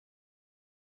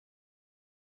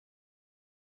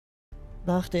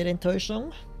Nach der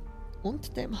Enttäuschung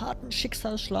und dem harten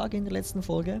Schicksalsschlag in der letzten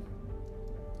Folge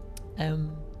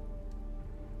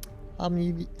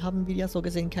haben wir ja so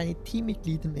gesehen keine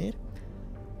Teammitglieder mehr.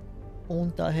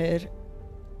 Und daher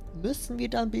müssen wir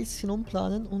da ein bisschen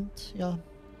umplanen und ja,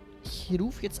 ich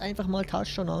rufe jetzt einfach mal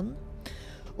Taschan an,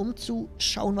 um zu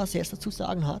schauen, was er dazu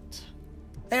sagen hat.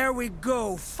 There we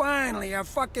go, finally, our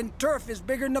fucking turf is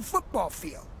bigger than the football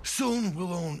field. Soon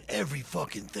we'll own every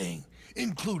fucking thing,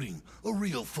 including a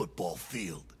real football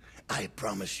field. I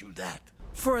promise you that.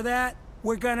 For that,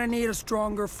 we're gonna need a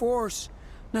stronger force.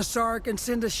 Nassar can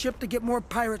send a ship to get more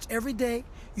pirates every day.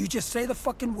 You just say the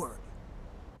fucking word.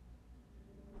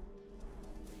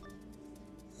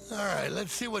 Alright,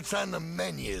 let's see what's on the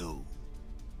menu.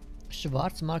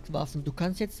 Schwarzmarktwaffen. Du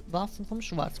kannst jetzt Waffen vom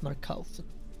Schwarzmarkt kaufen.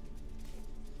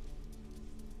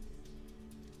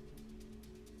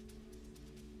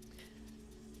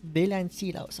 Wähle ein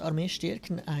Ziel aus.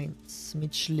 Armeestärken 1.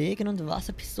 Mit Schlägen und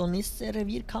Wasserpistolen ist der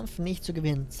Revierkampf nicht zu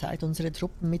gewinnen. Zeit, unsere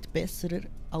Truppen mit besserer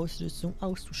Ausrüstung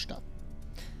auszustatten.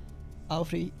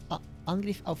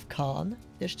 Angriff auf Khan.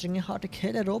 Der strenge, harte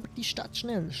Kerl erobert die Stadt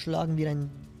schnell. Schlagen wir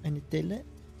eine Delle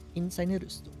in seine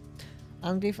Rüstung.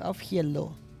 Angriff auf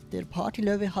Yellow. Der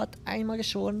Partylöwe hat einmal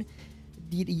geschworen,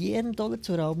 dir jeden Dollar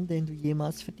zu rauben, den du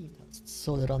jemals verdient hast.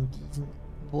 Soll er an diesen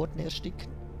Worten ersticken?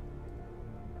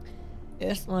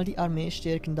 Erstmal die Armee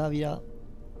stärken, da wir ja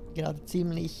gerade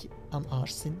ziemlich am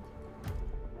Arsch sind.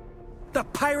 The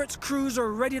pirates' crews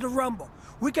are ready to rumble.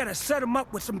 We gotta set them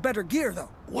up with some better gear, though.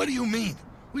 What do you mean?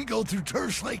 We go through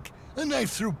turfs like a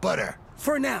knife through butter.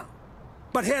 For now.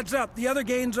 But heads up, the other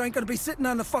games ain't gonna be sitting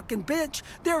on the fucking bench.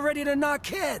 They're ready to knock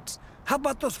heads. How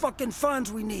about those fucking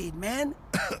funds we need, man?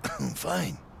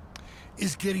 Fine.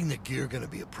 Is getting the gear gonna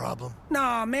be a problem?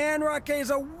 Nah, man, Rockay's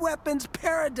a weapons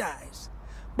paradise.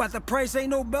 But the price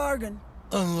ain't no bargain.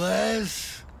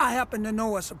 Unless... I happen to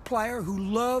know a supplier who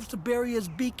loves to bury his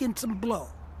beak in some blow.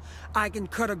 I can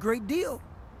cut a great deal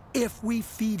if we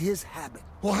feed his habit.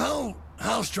 Well,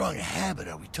 how strong a habit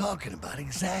are we talking about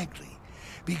exactly?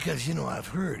 Because, you know, I've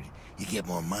heard you get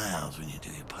more miles when you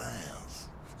do your piles.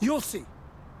 You'll see.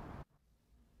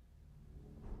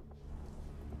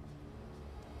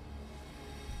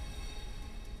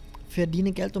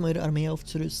 Verdiene Geld, um eure Armee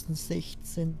aufzurüsten.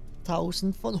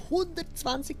 16.000 von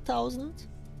 120.000.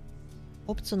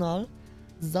 Optional.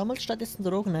 Sammelt stattdessen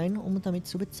Drogen ein, um damit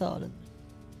zu bezahlen.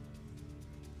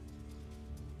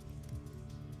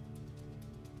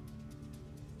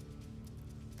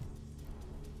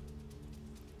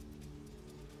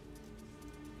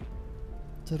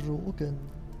 Drogen.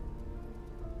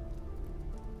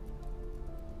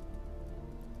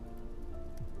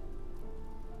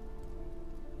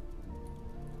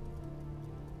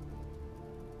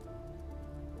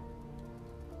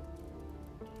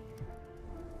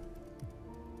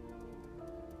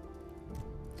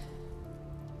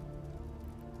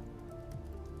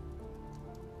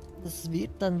 Das wird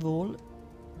dann wohl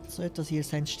so etwas hier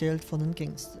sein, stellt von den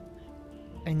Gangstern.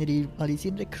 Eine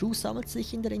rivalisierende Crew sammelt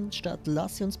sich in der Innenstadt.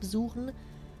 Lass sie uns besuchen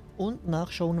und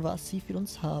nachschauen, was sie für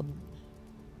uns haben.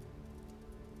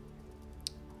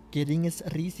 Geringes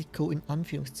Risiko in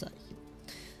Anführungszeichen.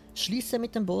 Schließe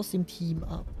mit dem Boss im Team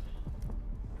ab.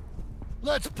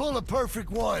 Let's pull a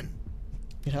perfect one.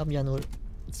 Wir haben ja nur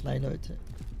 2 Leute.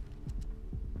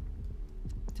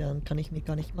 Dann kann ich mir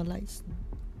gar nicht mal leisten.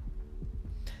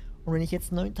 Und wenn ich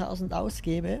jetzt 9.000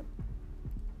 ausgebe,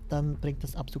 dann bringt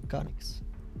das absolut gar nichts.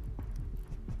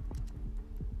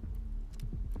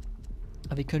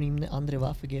 Aber wir können ihm eine andere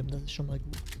Waffe geben, das ist schon mal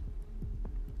gut.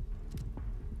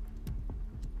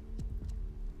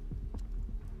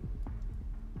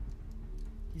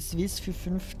 Die Swiss für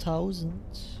 5.000.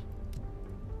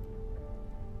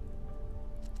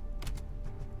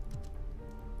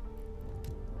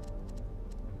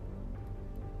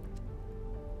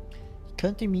 Ich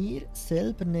könnte mir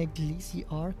selber eine Glizzy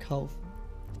R kaufen.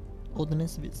 Oder eine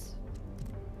Swiss.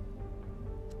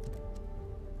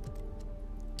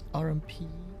 RMP.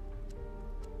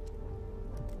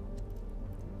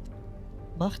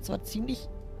 Macht zwar ziemlich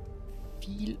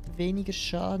viel weniger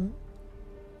Schaden.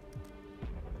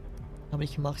 Aber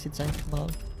ich mache es jetzt einfach mal.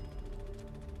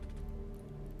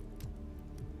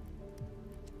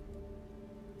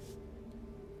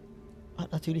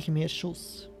 Hat natürlich mehr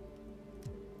Schuss.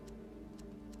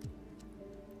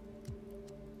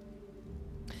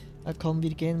 Na komm,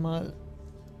 wir gehen mal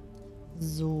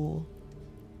so.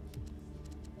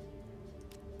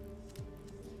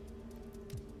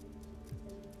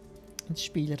 Ins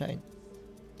Spiel rein.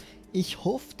 Ich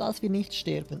hoffe, dass wir nicht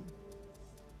sterben.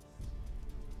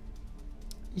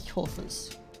 Ich hoffe es.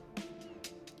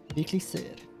 Wirklich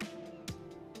sehr.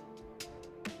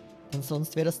 Und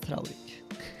sonst wäre das traurig.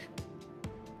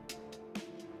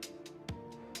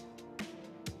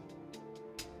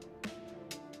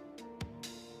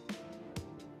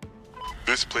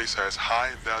 This place has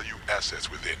high-value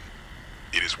assets within.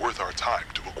 It is worth our time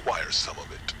to acquire some of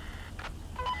it.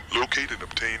 Locate and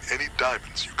obtain any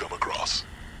diamonds you come across.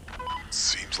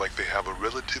 Seems like they have a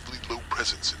relatively low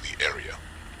presence in the area.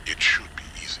 It should be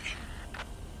easy.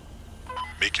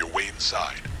 Make your way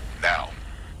inside, now.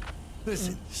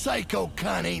 Listen, Psycho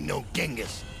Khan ain't no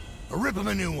Genghis. I'll rip him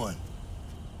a new one.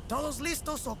 ¿Todos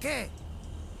listos o qué?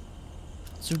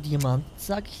 Zu Diamant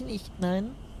sag ich nicht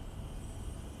nein.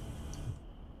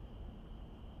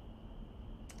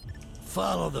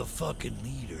 Follow the fucking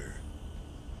leader.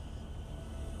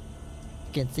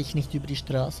 Geht sich nicht über die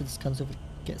Straße, das kannst du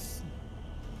vergessen.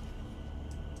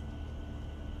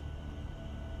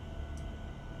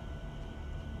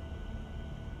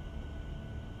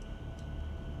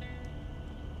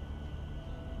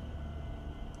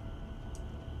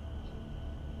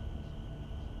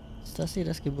 Ist das hier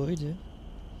das Gebäude?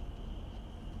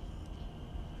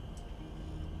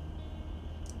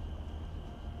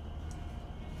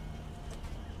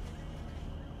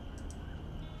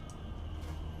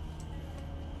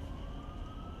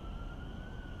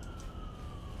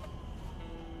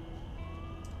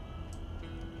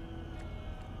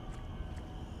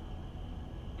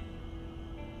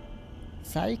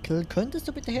 Cycle, könntest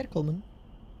du bitte herkommen?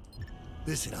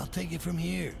 Listen, I'll take it from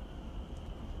here.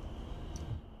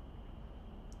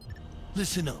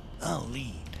 Listen up, I'll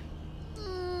lead.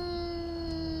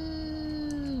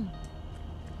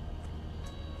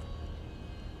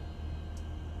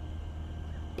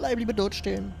 Bleib lieber dort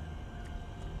stehen.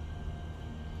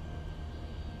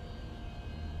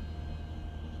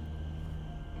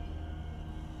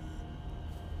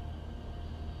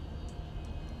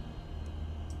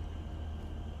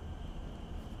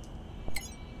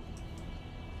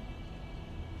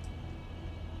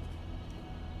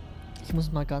 Ich muss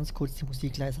mal ganz kurz die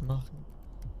Musik leiser machen.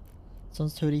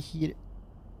 Sonst höre ich hier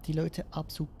die Leute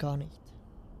absolut gar nicht.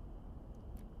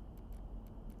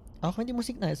 Auch wenn die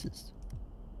Musik nice ist.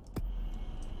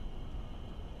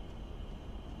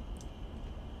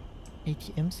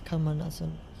 ATMs kann man also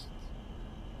nicht.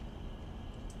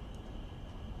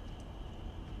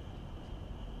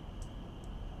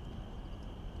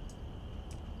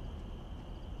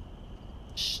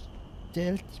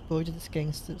 Stellt die Beute des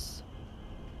Gangsters.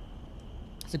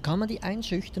 Also kann man die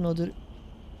einschüchtern oder...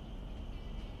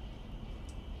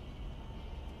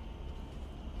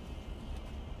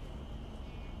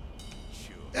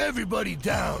 Everybody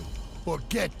down or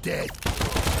get dead.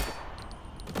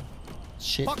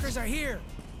 Shit. Fuckers are here.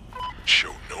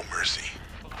 Show no mercy.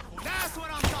 That's what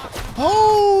I'm talking about.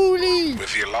 Holy!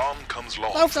 With the alarm comes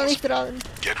law Lauf da nicht enforcement.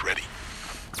 dran! Get ready.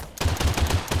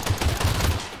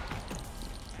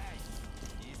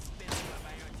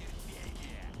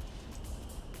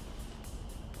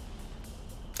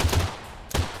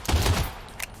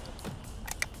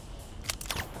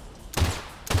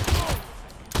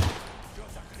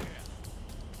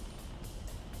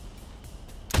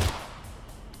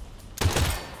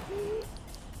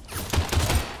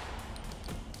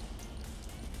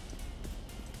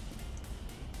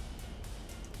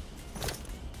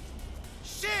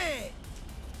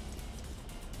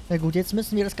 Na gut, jetzt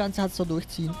müssen wir das Ganze halt so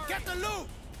durchziehen. Get the loot.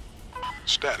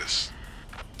 Status.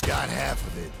 Got half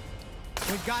of it.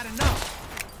 We got enough.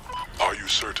 Are you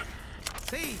certain?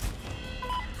 See.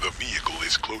 The vehicle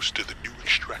is close to the new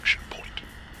extraction point.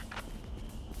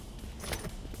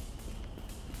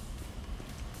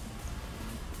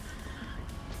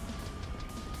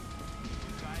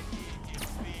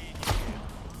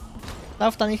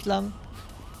 Lauf da nicht lang.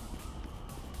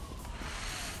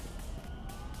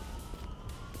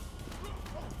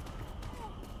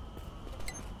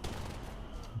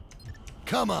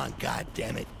 Come on,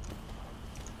 goddammit.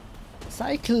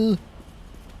 Cycle.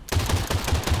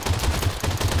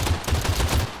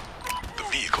 The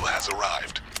vehicle has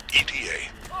arrived.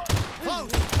 ETA.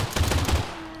 Close.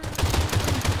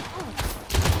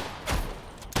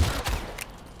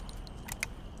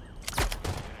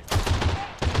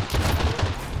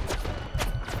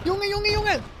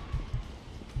 Junge!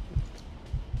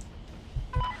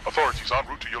 Authorities en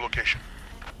route to your location.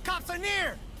 Cops are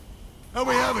near. Are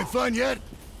we having fun yet?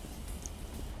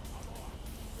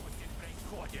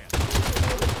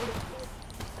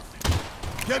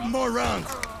 Get more rounds.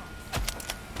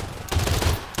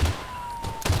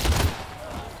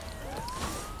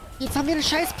 Jetzt haben wir ein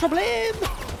scheiß Problem.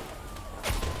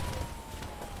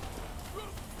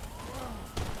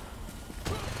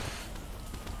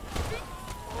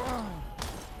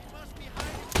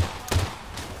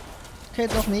 Okay,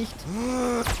 doch nicht.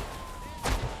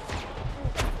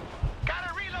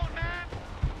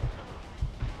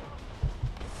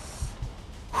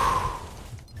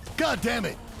 God damn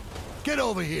it! Get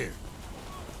over here!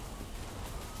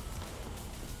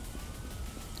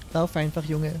 Lauf einfach,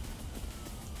 Junge.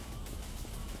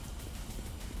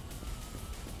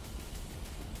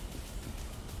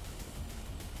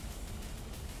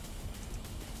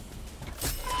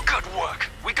 Good work.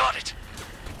 We got it.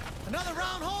 Another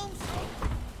round, Holmes?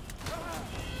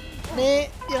 Nee,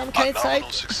 wir haben keine Zeit.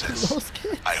 Phenomenal success. Los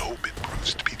geht's. I hope it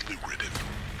proves to be lucrative.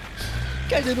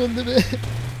 Keine Runde mehr.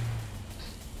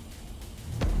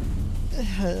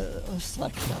 Es war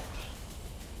knapp.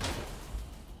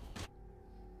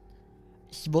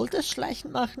 Ich wollte es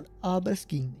schleichend machen, aber es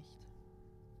ging nicht.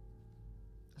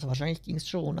 Also wahrscheinlich ging es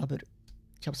schon, aber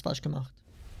ich habe es falsch gemacht.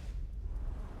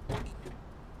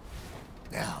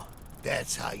 Now,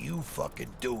 that's how you fucking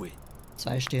do it.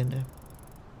 2 Sterne.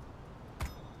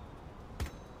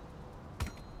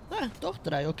 Ah, doch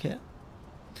 3, okay.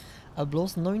 Aber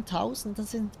bloß 9000,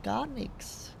 das sind gar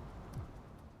nichts.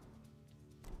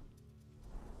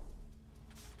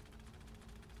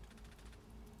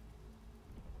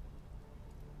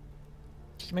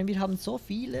 Ich meine, wir haben so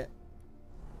viele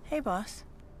Hey, Boss.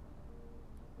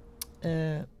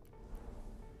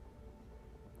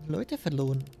 Leute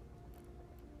verloren.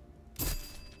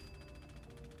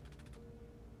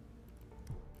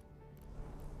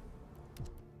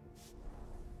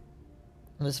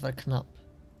 Und es war knapp.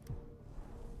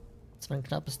 Es war ein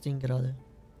knappes Ding gerade.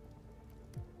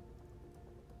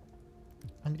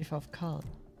 Angriff auf Kahn.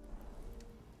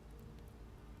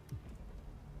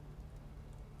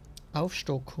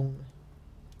 Aufstockung.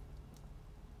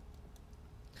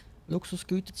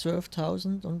 Luxusgüter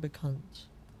 12.000 unbekannt.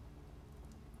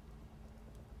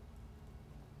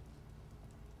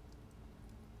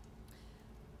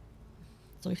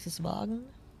 Soll ich das wagen?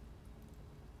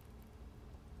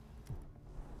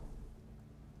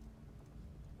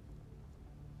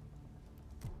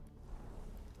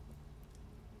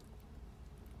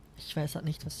 Ich weiß halt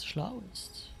nicht, was schlau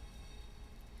ist.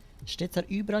 Steht da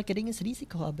überall geringes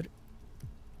Risiko, aber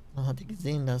man hat ja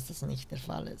gesehen, dass das nicht der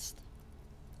Fall ist.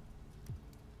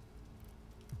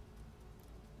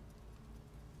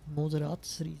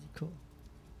 Moderates Risiko.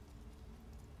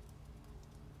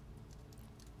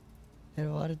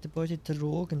 Erwartete Beute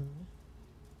Drogen.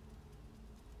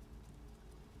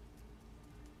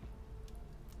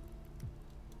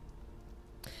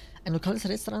 Ein lokales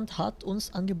Restaurant hat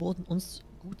uns angeboten, uns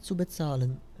gut zu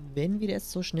bezahlen, wenn wir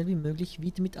es so schnell wie möglich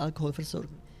wieder mit Alkohol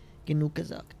versorgen. Genug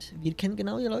gesagt. Wir kennen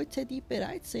genau die Leute, die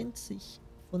bereit sind, sich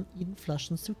von ihren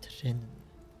Flaschen zu trennen.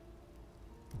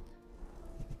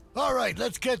 All right,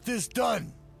 let's get this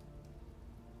done.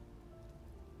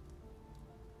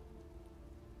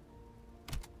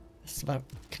 Es war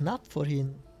knapp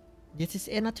vorhin. Jetzt ist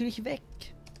er natürlich weg.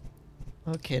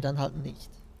 Okay, dann halt nicht.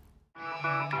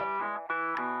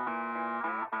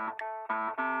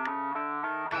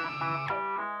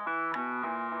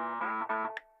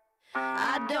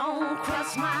 I don't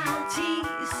cross my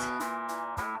T's.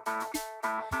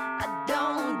 I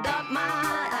don't dot my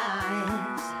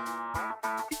I's.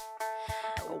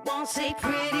 I won't say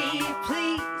pretty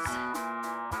please.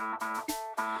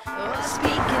 Or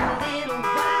speak in little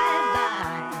white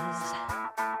lies.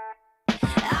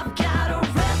 I've got a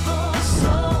rebel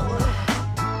soul.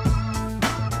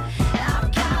 I've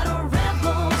got a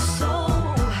rebel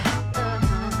soul.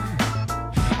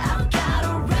 I've got a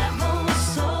rebel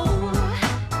soul.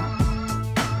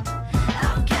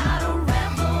 I've got a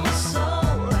rebel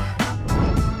soul.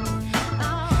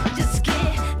 Oh, just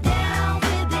get down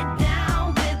with it,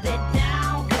 down with it,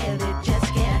 down with it.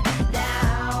 Just get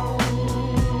down.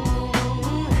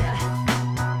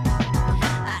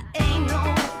 I ain't no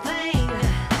thing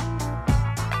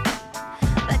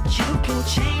that you can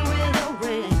chain